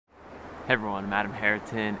Hey everyone, I'm Adam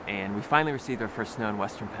Haritan, and we finally received our first snow in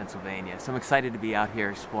western Pennsylvania, so I'm excited to be out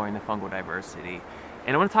here exploring the fungal diversity.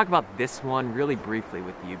 And I want to talk about this one really briefly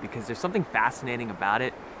with you because there's something fascinating about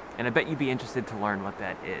it, and I bet you'd be interested to learn what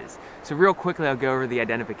that is. So real quickly, I'll go over the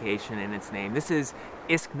identification and its name. This is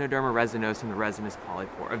Ischnoderma resinosum, the Resinous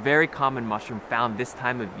Polypore, a very common mushroom found this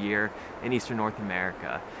time of year in eastern North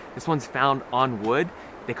America. This one's found on wood.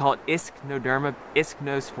 They call it Ischnoderma,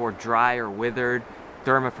 ischnos for dry or withered,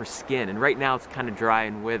 derma for skin, and right now it's kind of dry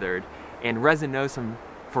and withered, and resinosum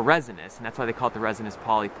for resinous, and that's why they call it the resinous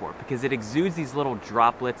polypore, because it exudes these little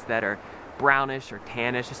droplets that are brownish or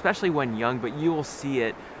tannish, especially when young, but you will see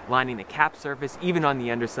it lining the cap surface, even on the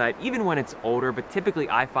underside, even when it's older, but typically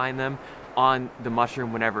I find them on the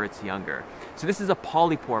mushroom whenever it's younger. So this is a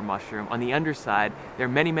polypore mushroom. On the underside, there are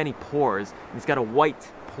many pores, and it's got a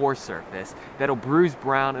white pore surface that'll bruise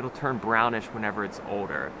brown, it'll turn brownish whenever it's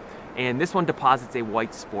older. And this one deposits a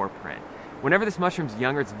white spore print. Whenever this mushroom's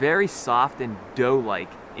younger, it's very soft and dough-like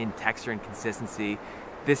in texture and consistency.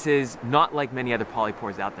 This is not like many other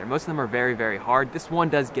polypores out there. Most of them are very hard. This one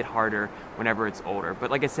does get harder whenever it's older.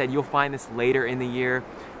 But like I said, you'll find this later in the year,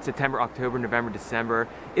 September, October, November, December.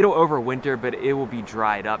 It'll overwinter, but it will be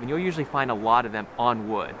dried up. And you'll usually find a lot of them on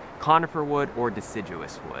wood, conifer wood or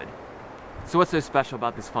deciduous wood. So what's so special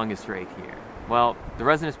about this fungus right here? Well, the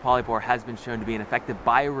resinous polypore has been shown to be an effective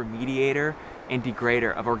bioremediator and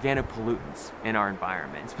degrader of organopollutants in our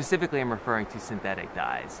environment. Specifically, I'm referring to synthetic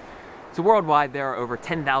dyes. So worldwide, there are over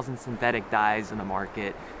 10,000 synthetic dyes in the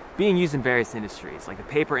market being used in various industries, like the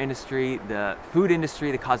paper industry, the food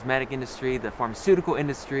industry, the cosmetic industry, the pharmaceutical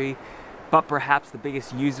industry, but perhaps the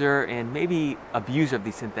biggest user and maybe abuser of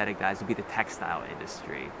these synthetic dyes would be the textile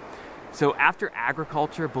industry. So after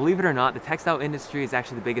agriculture, believe it or not, the textile industry is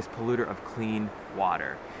actually the biggest polluter of clean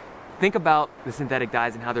water. Think about the synthetic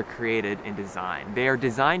dyes and how they're created and designed. They are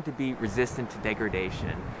designed to be resistant to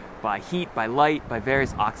degradation by heat, by light, by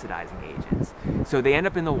various oxidizing agents. So they end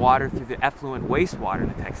up in the water through the effluent wastewater in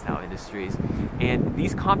the textile industries, and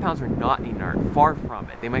these compounds are not inert, far from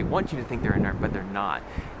it. They might want you to think they're inert, but they're not.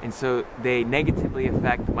 And so they negatively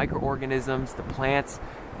affect microorganisms, the plants,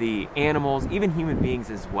 the animals, even human beings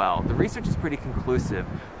as well. The research is pretty conclusive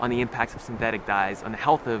on the impacts of synthetic dyes on the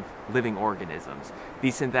health of living organisms.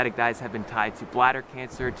 These synthetic dyes have been tied to bladder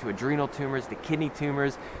cancer, to adrenal tumors, to kidney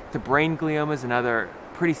tumors, to brain gliomas, and other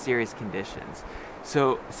pretty serious conditions.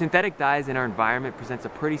 So synthetic dyes in our environment presents a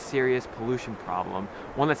pretty serious pollution problem,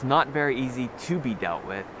 one that's not very easy to be dealt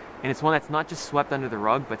with, and it's one that's not just swept under the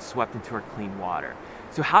rug, but swept into our clean water.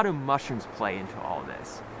 So how do mushrooms play into all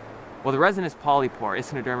this? Well, the resinous polypore,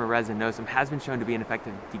 Ischnoderma resinosum, has been shown to be an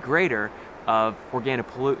effective degrader of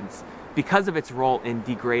organopollutants because of its role in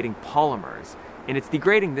degrading polymers. And it's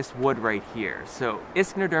degrading this wood right here. So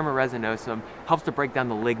Ischnoderma resinosum helps to break down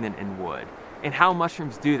the lignin in wood. And how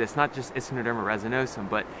mushrooms do this, not just Ischnoderma resinosum,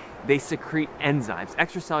 but they secrete enzymes,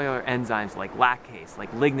 extracellular enzymes like lactase,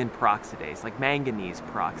 like lignin peroxidase, like manganese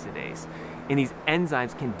peroxidase. And these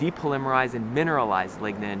enzymes can depolymerize and mineralize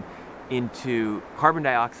lignin into carbon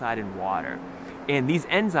dioxide and water. And these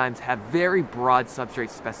enzymes have very broad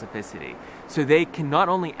substrate specificity. So they can not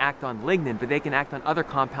only act on lignin, but they can act on other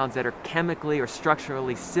compounds that are chemically or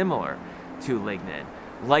structurally similar to lignin,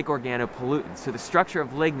 like organopollutants. So the structure of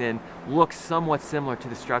lignin looks somewhat similar to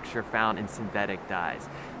the structure found in synthetic dyes.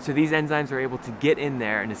 So these enzymes are able to get in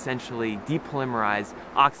there and essentially depolymerize,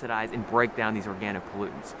 oxidize, and break down these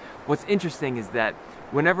organopollutants. What's interesting is that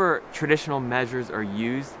whenever traditional measures are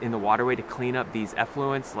used in the waterway to clean up these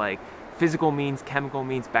effluents, like physical means, chemical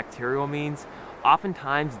means, bacterial means,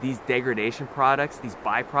 oftentimes these degradation products, these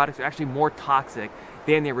byproducts, are actually more toxic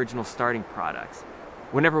than the original starting products.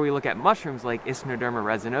 Whenever we look at mushrooms like Ischnoderma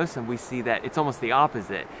resinosum, we see that it's almost the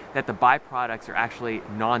opposite, that the byproducts are actually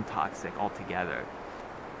non-toxic altogether.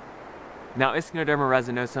 Now, Ischnoderma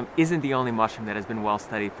resinosum isn't the only mushroom that has been well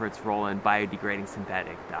studied for its role in biodegrading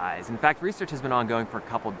synthetic dyes. In fact, research has been ongoing for a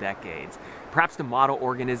couple decades. Perhaps the model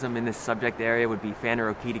organism in this subject area would be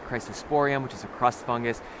Phanerochaete chrysosporium, which is a crust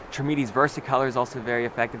fungus. Trametes versicolor is also very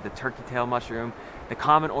effective, the turkey tail mushroom. The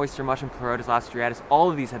common oyster mushroom, Pleurotus ostriatus, all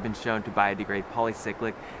of these have been shown to biodegrade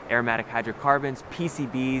polycyclic aromatic hydrocarbons,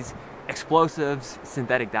 PCBs, explosives,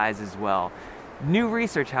 synthetic dyes as well. New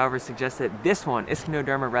research, however, suggests that this one,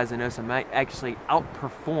 Ischnoderma resinosum, might actually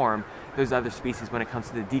outperform those other species when it comes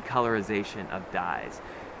to the decolorization of dyes.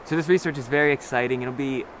 So this research is very exciting. It'll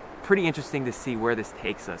be pretty interesting to see where this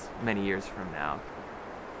takes us many years from now.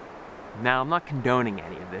 Now, I'm not condoning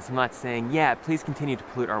any of this. I'm not saying, yeah, please continue to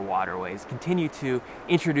pollute our waterways, continue to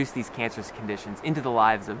introduce these cancerous conditions into the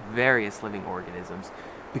lives of various living organisms.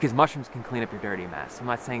 because mushrooms can clean up your dirty mess. I'm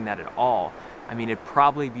not saying that at all. I mean, it'd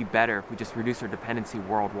probably be better if we just reduce our dependency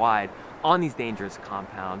worldwide on these dangerous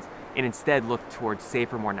compounds and instead look towards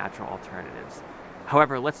safer, more natural alternatives.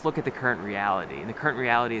 However, let's look at the current reality. And the current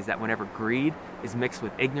reality is that whenever greed is mixed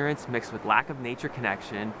with ignorance, mixed with lack of nature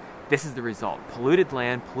connection, this is the result: polluted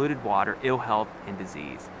land, polluted water, ill health, and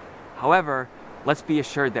disease. However, let's be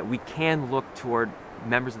assured that we can look toward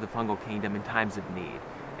members of the fungal kingdom in times of need.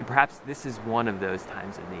 And perhaps this is one of those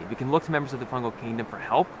times of need. We can look to members of the fungal kingdom for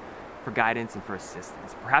help, for guidance, and for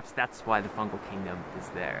assistance. Perhaps that's why the fungal kingdom is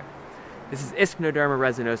there. This is Ischnoderma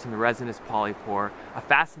resinosum, the resinous polypore, a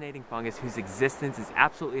fascinating fungus whose existence is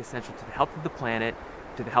absolutely essential to the health of the planet,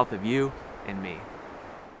 to the health of you and me.